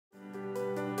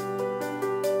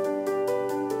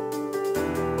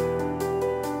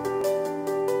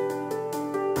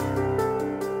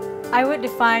I would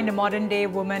define the modern day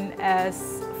woman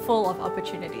as full of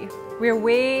opportunity. We're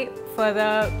way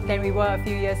further than we were a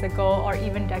few years ago or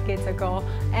even decades ago,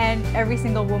 and every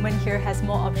single woman here has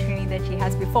more opportunity than she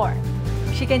has before.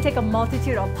 She can take a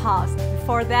multitude of paths.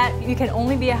 Before that, you can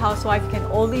only be a housewife, you can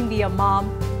only be a mom,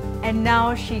 and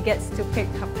now she gets to pick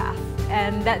her path.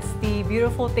 And that's the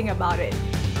beautiful thing about it.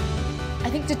 I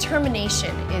think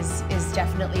determination is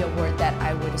definitely a word that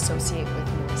I would associate with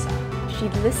Melissa. She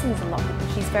listens a lot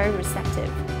because she's very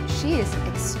receptive. She is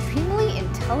extremely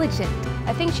intelligent.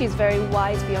 I think she's very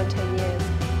wise beyond 10 years.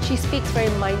 She speaks very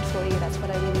mindfully, that's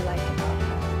what I really like about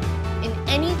her. In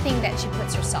anything that she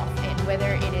puts herself in,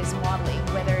 whether it is modeling,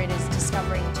 whether it is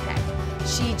discovering tech,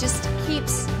 she just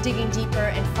keeps digging deeper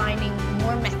and finding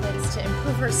more methods to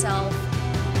improve herself.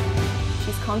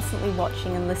 She's constantly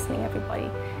watching and listening to everybody,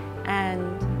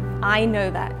 and I know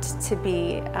that to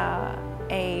be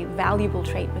a valuable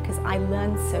trait because I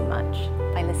learn so much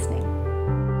by listening.